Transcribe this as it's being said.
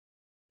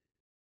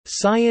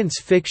Science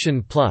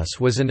Fiction Plus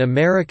was an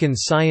American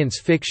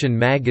science fiction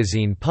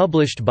magazine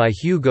published by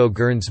Hugo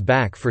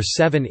Gernsback for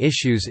 7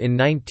 issues in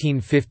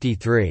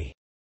 1953.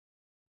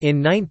 In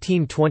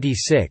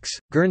 1926,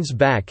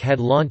 Gernsback had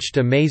launched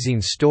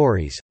Amazing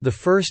Stories, the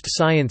first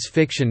science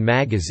fiction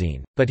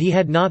magazine, but he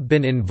had not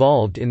been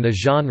involved in the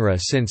genre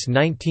since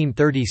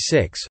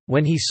 1936,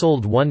 when he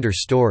sold Wonder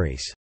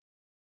Stories.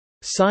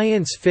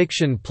 Science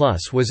Fiction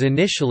Plus was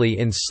initially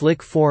in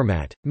slick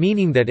format,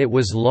 meaning that it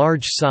was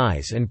large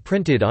size and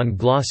printed on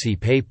glossy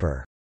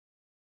paper.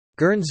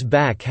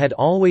 Gernsback had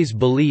always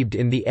believed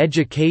in the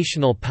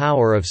educational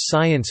power of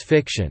science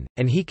fiction,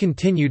 and he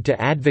continued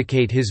to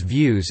advocate his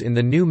views in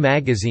the new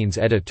magazine's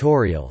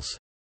editorials.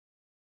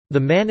 The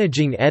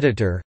managing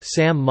editor,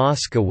 Sam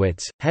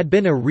Moskowitz, had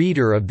been a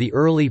reader of the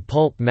early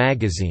pulp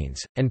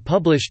magazines, and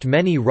published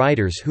many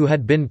writers who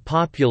had been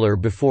popular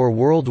before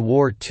World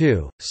War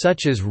II,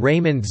 such as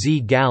Raymond Z.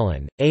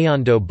 Gallen,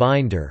 Ayondo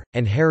Binder,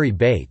 and Harry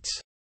Bates.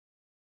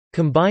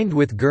 Combined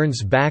with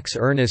Gernsback's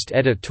earnest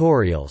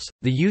editorials,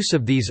 the use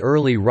of these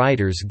early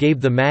writers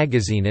gave the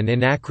magazine an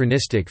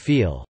anachronistic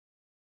feel.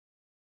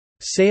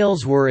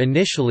 Sales were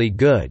initially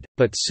good,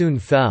 but soon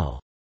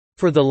fell.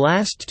 For the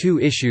last 2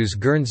 issues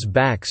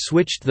Gernsback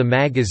switched the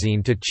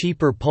magazine to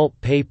cheaper pulp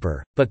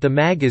paper, but the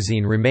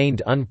magazine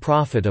remained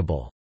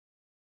unprofitable.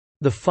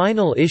 The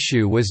final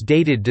issue was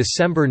dated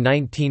December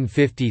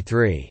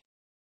 1953.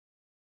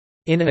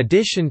 In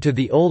addition to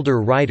the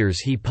older writers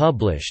he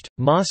published,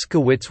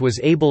 Moskowitz was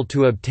able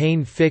to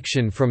obtain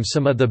fiction from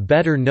some of the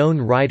better-known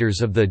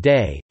writers of the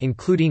day,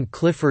 including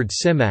Clifford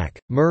Simak,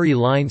 Murray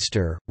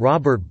Leinster,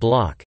 Robert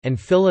Bloch, and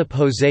Philip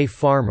José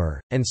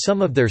Farmer, and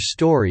some of their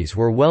stories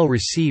were well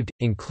received,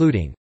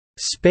 including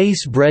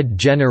 "Space-Bred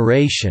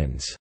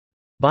Generations"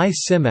 by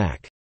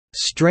Simak,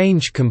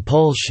 "Strange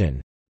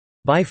Compulsion"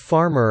 by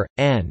Farmer,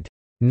 and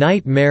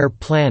 "Nightmare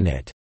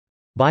Planet"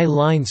 by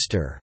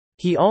Leinster.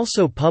 He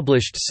also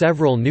published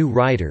several new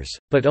writers,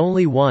 but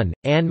only one,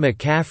 Anne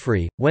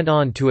McCaffrey, went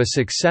on to a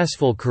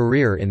successful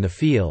career in the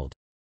field.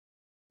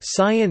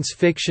 Science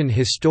fiction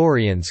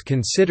historians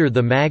consider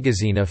the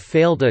magazine a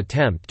failed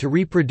attempt to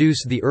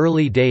reproduce the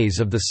early days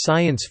of the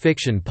science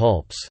fiction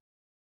pulps.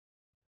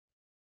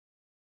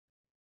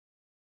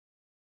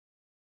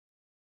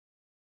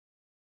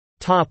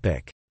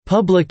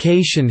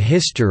 Publication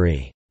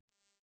history.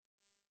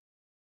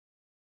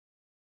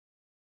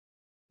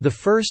 The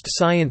first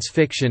science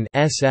fiction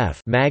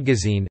 (SF)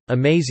 magazine,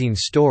 Amazing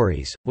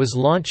Stories, was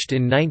launched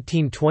in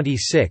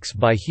 1926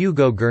 by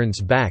Hugo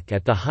Gernsback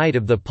at the height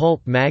of the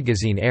pulp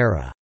magazine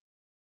era.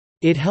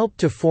 It helped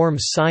to form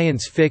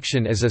science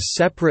fiction as a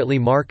separately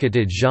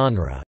marketed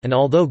genre, and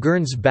although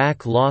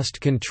Gernsback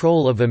lost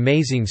control of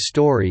Amazing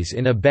Stories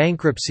in a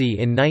bankruptcy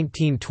in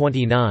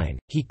 1929,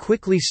 he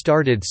quickly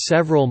started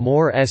several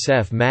more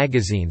SF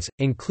magazines,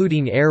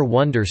 including Air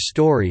Wonder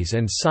Stories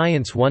and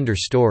Science Wonder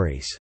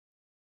Stories.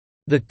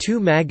 The 2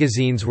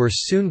 magazines were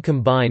soon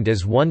combined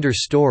as Wonder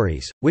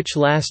Stories, which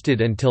lasted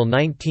until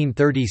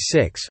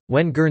 1936,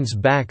 when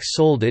Gernsback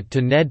sold it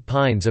to Ned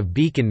Pines of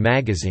Beacon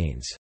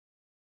Magazines.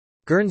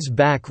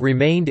 Gernsback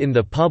remained in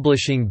the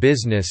publishing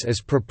business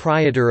as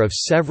proprietor of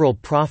several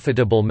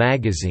profitable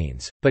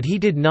magazines, but he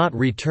did not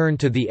return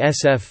to the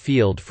SF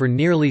field for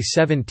nearly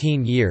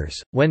 17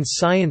 years. When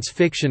Science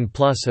Fiction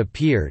Plus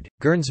appeared,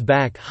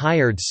 Gernsback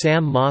hired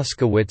Sam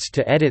Moskowitz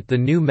to edit the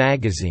new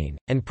magazine,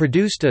 and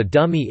produced a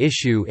dummy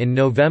issue in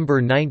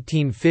November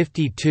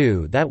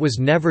 1952 that was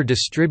never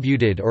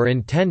distributed or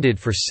intended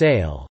for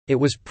sale. It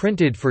was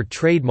printed for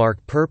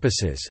trademark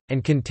purposes,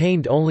 and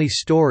contained only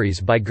stories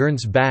by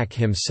Gernsback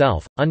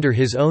himself, under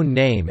his own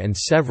name and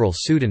several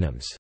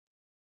pseudonyms.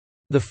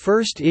 The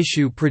first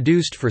issue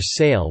produced for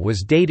sale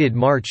was dated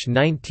March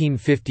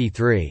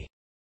 1953.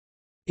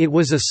 It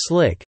was a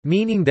slick,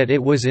 meaning that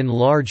it was in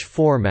large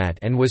format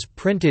and was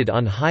printed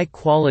on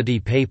high-quality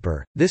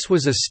paper. This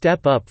was a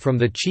step up from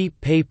the cheap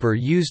paper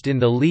used in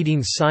the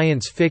leading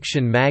science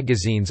fiction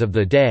magazines of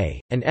the day,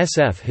 and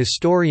SF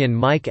historian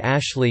Mike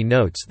Ashley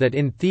notes that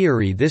in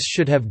theory this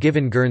should have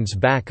given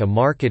Gernsback a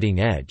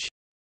marketing edge.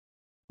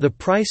 The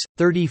price,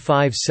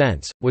 35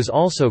 cents, was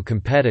also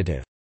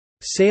competitive.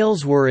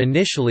 Sales were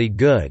initially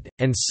good,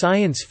 and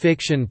Science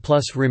Fiction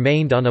Plus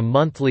remained on a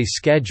monthly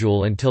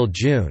schedule until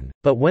June,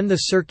 but when the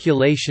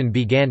circulation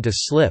began to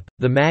slip,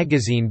 the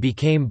magazine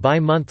became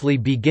bi-monthly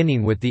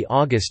beginning with the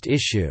August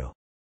issue.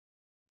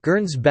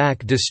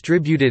 Gernsback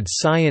distributed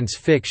Science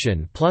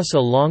Fiction Plus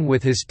along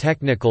with his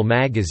technical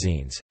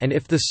magazines, and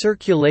if the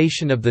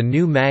circulation of the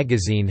new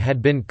magazine had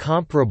been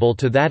comparable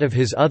to that of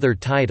his other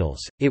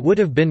titles, it would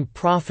have been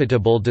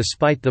profitable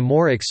despite the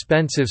more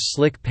expensive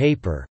slick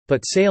paper,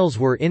 but sales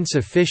were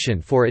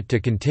insufficient for it to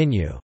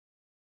continue.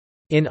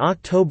 In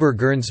October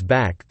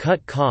Gernsback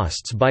cut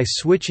costs by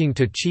switching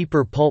to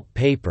cheaper pulp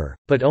paper,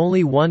 but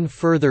only one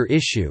further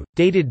issue,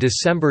 dated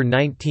December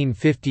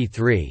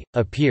 1953,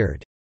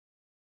 appeared.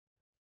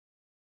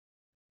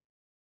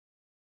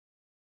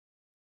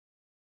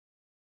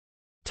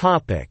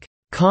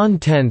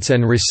 Contents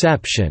and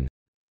reception.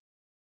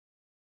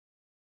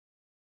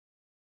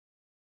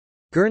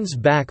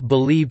 Gernsback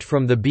believed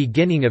from the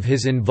beginning of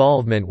his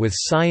involvement with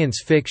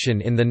science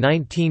fiction in the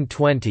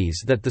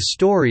 1920s that the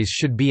stories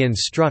should be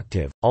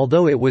instructive,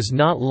 although it was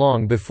not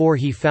long before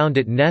he found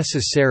it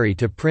necessary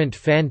to print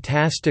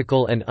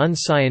fantastical and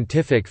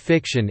unscientific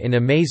fiction in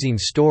amazing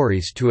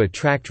stories to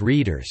attract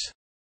readers.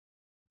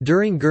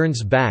 During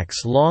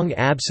Gernsback's long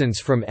absence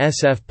from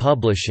SF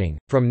publishing,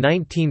 from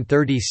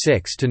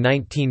 1936 to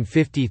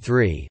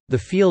 1953, the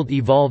field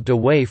evolved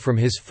away from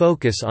his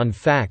focus on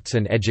facts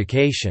and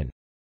education.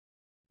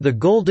 The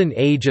golden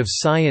age of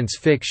science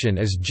fiction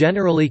is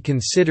generally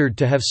considered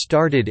to have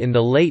started in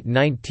the late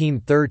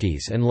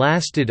 1930s and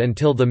lasted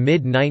until the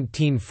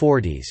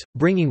mid-1940s,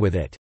 bringing with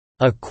it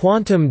a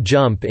quantum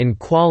jump in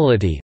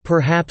quality,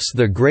 perhaps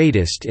the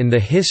greatest in the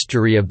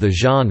history of the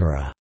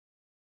genre.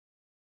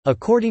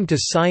 According to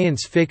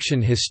science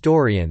fiction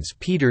historians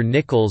Peter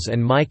Nichols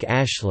and Mike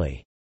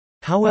Ashley.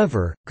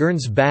 However,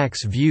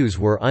 Gernsback's views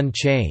were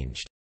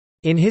unchanged.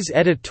 In his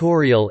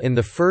editorial in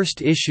the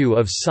first issue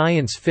of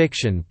Science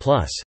Fiction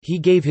Plus, he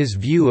gave his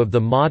view of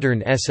the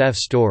modern SF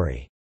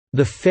story,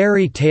 "the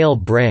fairy tale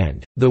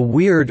brand, the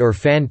weird or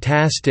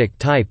fantastic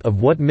type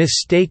of what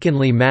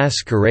mistakenly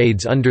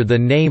masquerades under the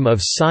name of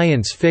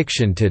science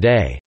fiction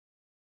today."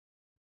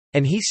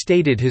 And he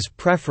stated his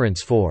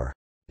preference for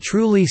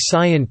truly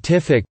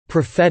scientific,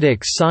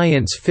 prophetic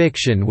science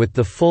fiction with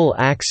the full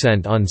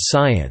accent on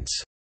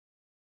science.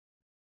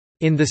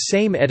 In the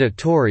same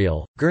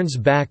editorial,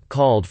 Gernsback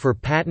called for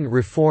patent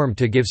reform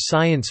to give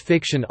science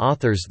fiction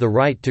authors the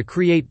right to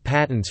create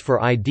patents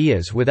for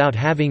ideas without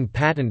having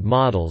patent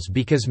models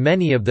because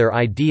many of their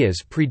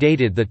ideas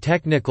predated the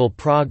technical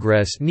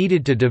progress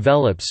needed to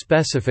develop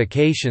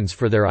specifications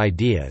for their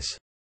ideas.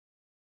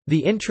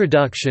 The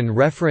introduction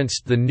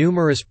referenced the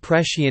numerous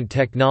prescient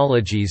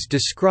technologies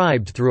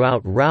described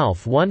throughout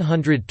Ralph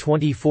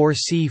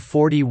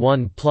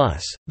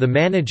 124C41+. The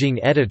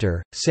managing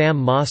editor, Sam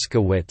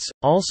Moskowitz,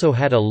 also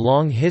had a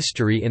long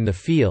history in the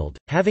field,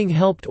 having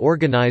helped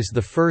organize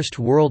the first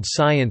World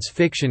Science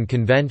Fiction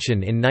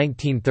Convention in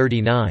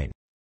 1939.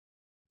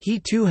 He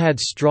too had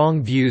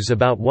strong views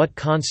about what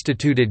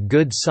constituted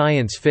good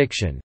science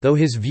fiction, though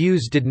his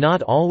views did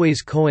not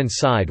always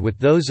coincide with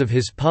those of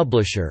his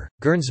publisher.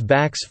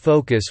 Gernsback's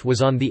focus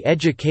was on the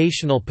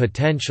educational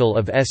potential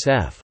of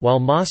SF, while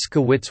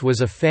Moskowitz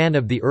was a fan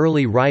of the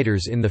early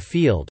writers in the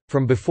field,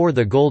 from before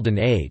the Golden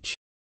Age.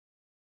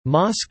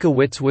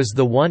 Moskowitz was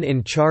the one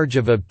in charge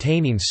of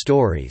obtaining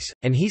stories,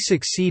 and he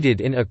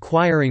succeeded in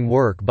acquiring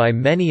work by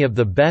many of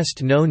the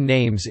best-known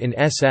names in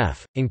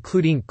SF,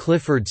 including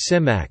Clifford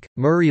Simak,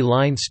 Murray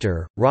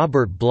Leinster,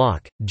 Robert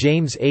Bloch,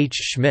 James H.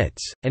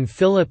 Schmitz, and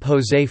Philip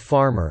José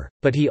Farmer,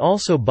 but he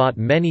also bought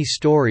many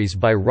stories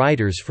by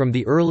writers from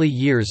the early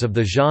years of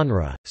the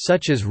genre,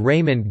 such as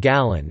Raymond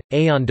Gallon,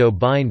 Ayondo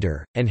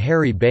Binder, and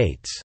Harry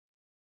Bates.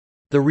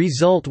 The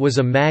result was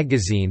a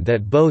magazine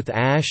that both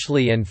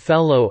Ashley and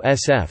fellow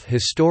SF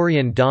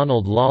historian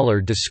Donald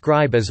Lawler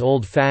describe as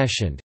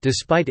old-fashioned,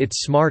 despite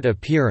its smart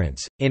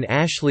appearance. In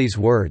Ashley's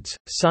words,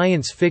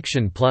 Science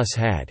Fiction Plus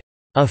had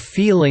a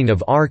feeling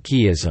of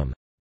archaism,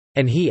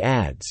 and he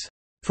adds,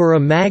 "For a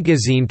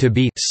magazine to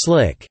be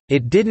slick,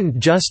 it didn't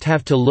just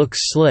have to look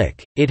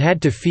slick, it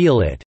had to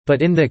feel it,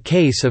 but in the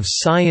case of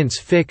Science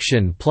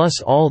Fiction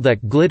Plus all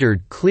that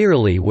glittered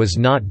clearly was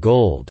not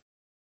gold."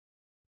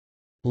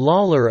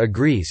 Lawler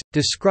agrees,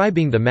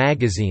 describing the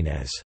magazine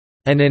as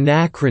an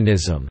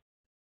anachronism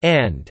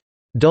and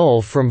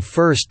dull from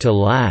first to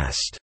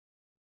last.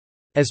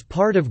 As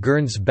part of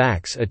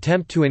Gernsback's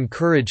attempt to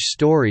encourage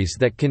stories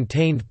that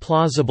contained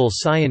plausible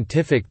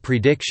scientific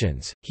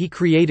predictions, he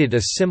created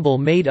a symbol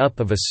made up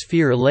of a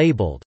sphere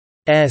labeled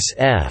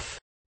SF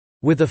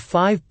with a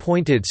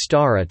 5-pointed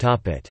star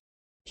atop it.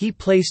 He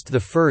placed the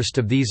first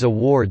of these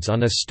awards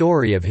on a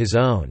story of his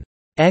own,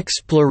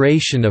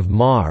 Exploration of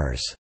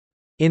Mars,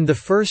 in the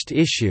first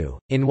issue,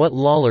 in what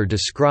Lawler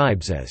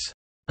describes as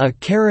a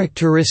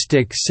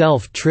characteristic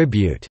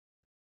self-tribute.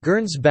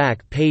 Gernsback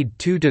paid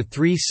 2 to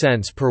 3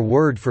 cents per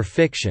word for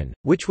fiction,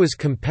 which was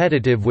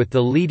competitive with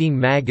the leading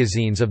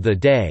magazines of the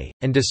day,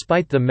 and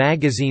despite the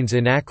magazine's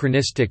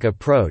anachronistic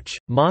approach,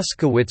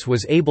 Moskowitz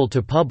was able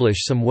to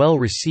publish some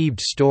well-received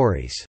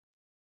stories.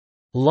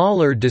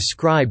 Lawler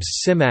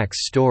describes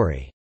Simak's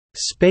story,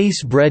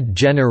 Space-Bred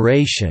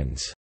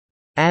Generations,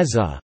 as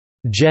a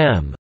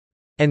gem,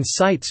 and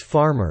cites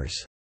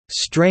Farmer's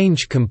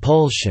Strange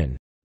Compulsion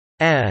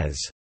as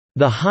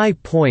the high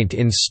point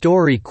in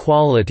story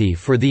quality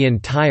for the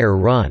entire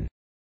run.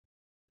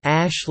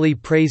 Ashley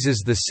praises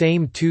the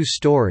same 2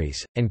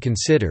 stories, and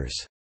considers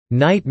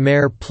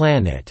Nightmare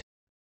Planet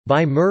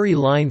by Murray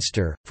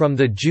Leinster, from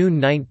the June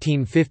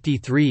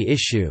 1953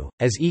 issue,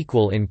 as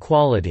equal in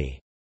quality.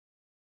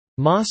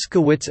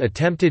 Moskowitz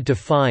attempted to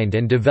find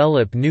and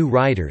develop new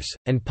writers,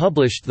 and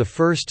published the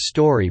first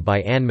story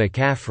by Anne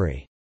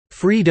McCaffrey,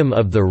 Freedom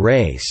of the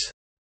Race,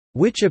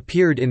 which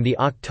appeared in the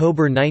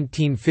October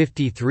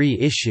 1953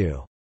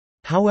 issue.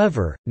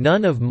 However,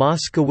 none of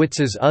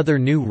Moskowitz's other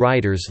new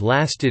writers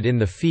lasted in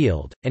the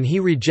field, and he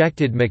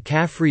rejected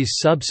McCaffrey's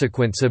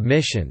subsequent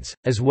submissions,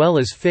 as well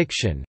as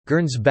fiction.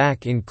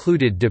 Gernsback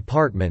included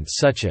departments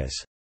such as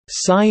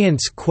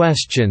Science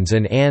Questions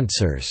and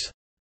Answers,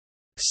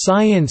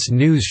 Science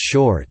News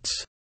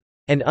Shorts,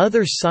 and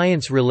other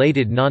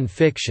science-related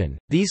non-fiction.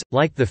 These,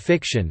 like the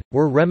fiction,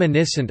 were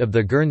reminiscent of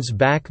the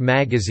Gernsback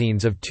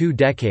magazines of 2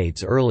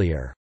 decades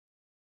earlier.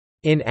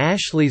 In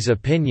Ashley's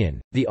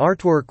opinion, the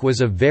artwork was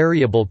of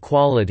variable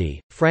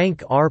quality.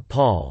 Frank R.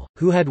 Paul,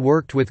 who had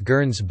worked with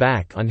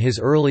Gernsback on his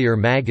earlier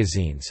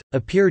magazines,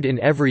 appeared in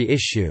every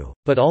issue,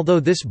 but although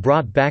this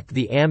brought back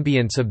the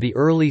ambience of the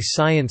early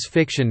science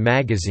fiction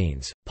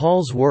magazines,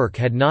 Paul's work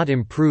had not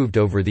improved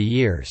over the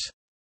years.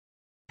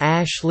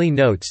 Ashley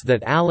notes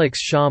that Alex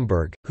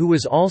Schomburg, who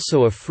was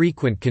also a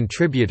frequent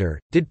contributor,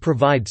 did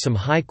provide some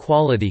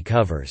high-quality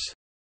covers.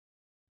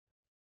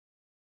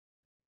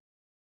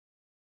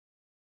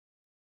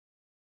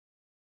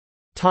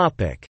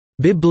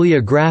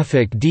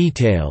 Bibliographic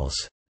details.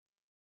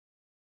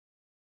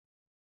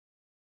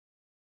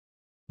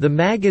 The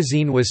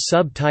magazine was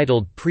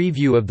subtitled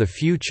Preview of the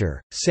Future.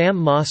 Sam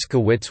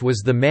Moskowitz was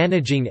the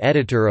managing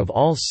editor of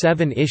all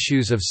 7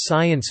 issues of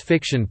Science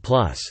Fiction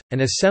Plus,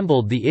 and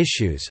assembled the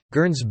issues.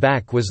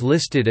 Gernsback was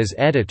listed as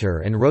editor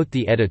and wrote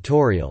the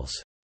editorials.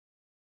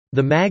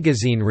 The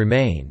magazine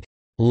remained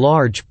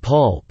large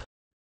pulp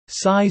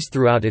size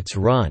throughout its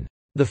run.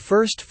 The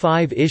first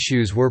 5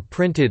 issues were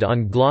printed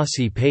on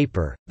glossy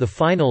paper, the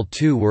final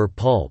 2 were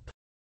pulp.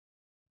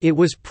 It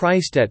was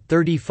priced at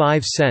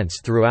 35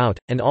 cents throughout,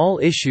 and all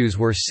issues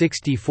were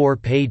 64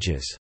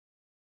 pages.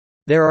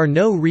 There are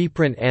no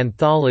reprint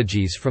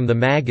anthologies from the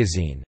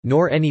magazine,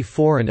 nor any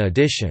foreign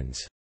editions.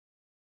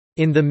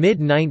 In the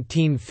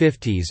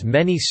mid-1950s,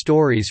 many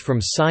stories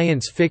from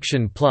Science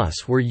Fiction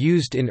Plus were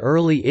used in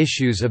early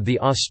issues of the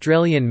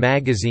Australian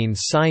magazine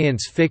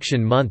Science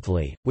Fiction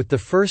Monthly, with the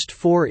first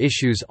 4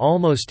 issues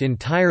almost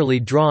entirely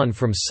drawn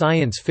from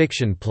Science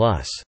Fiction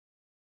Plus.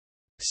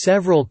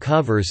 Several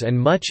covers and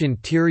much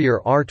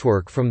interior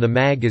artwork from the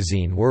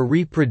magazine were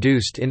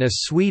reproduced in a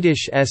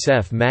Swedish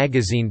SF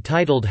magazine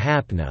titled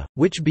Hapna,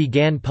 which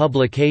began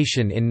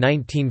publication in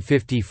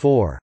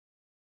 1954.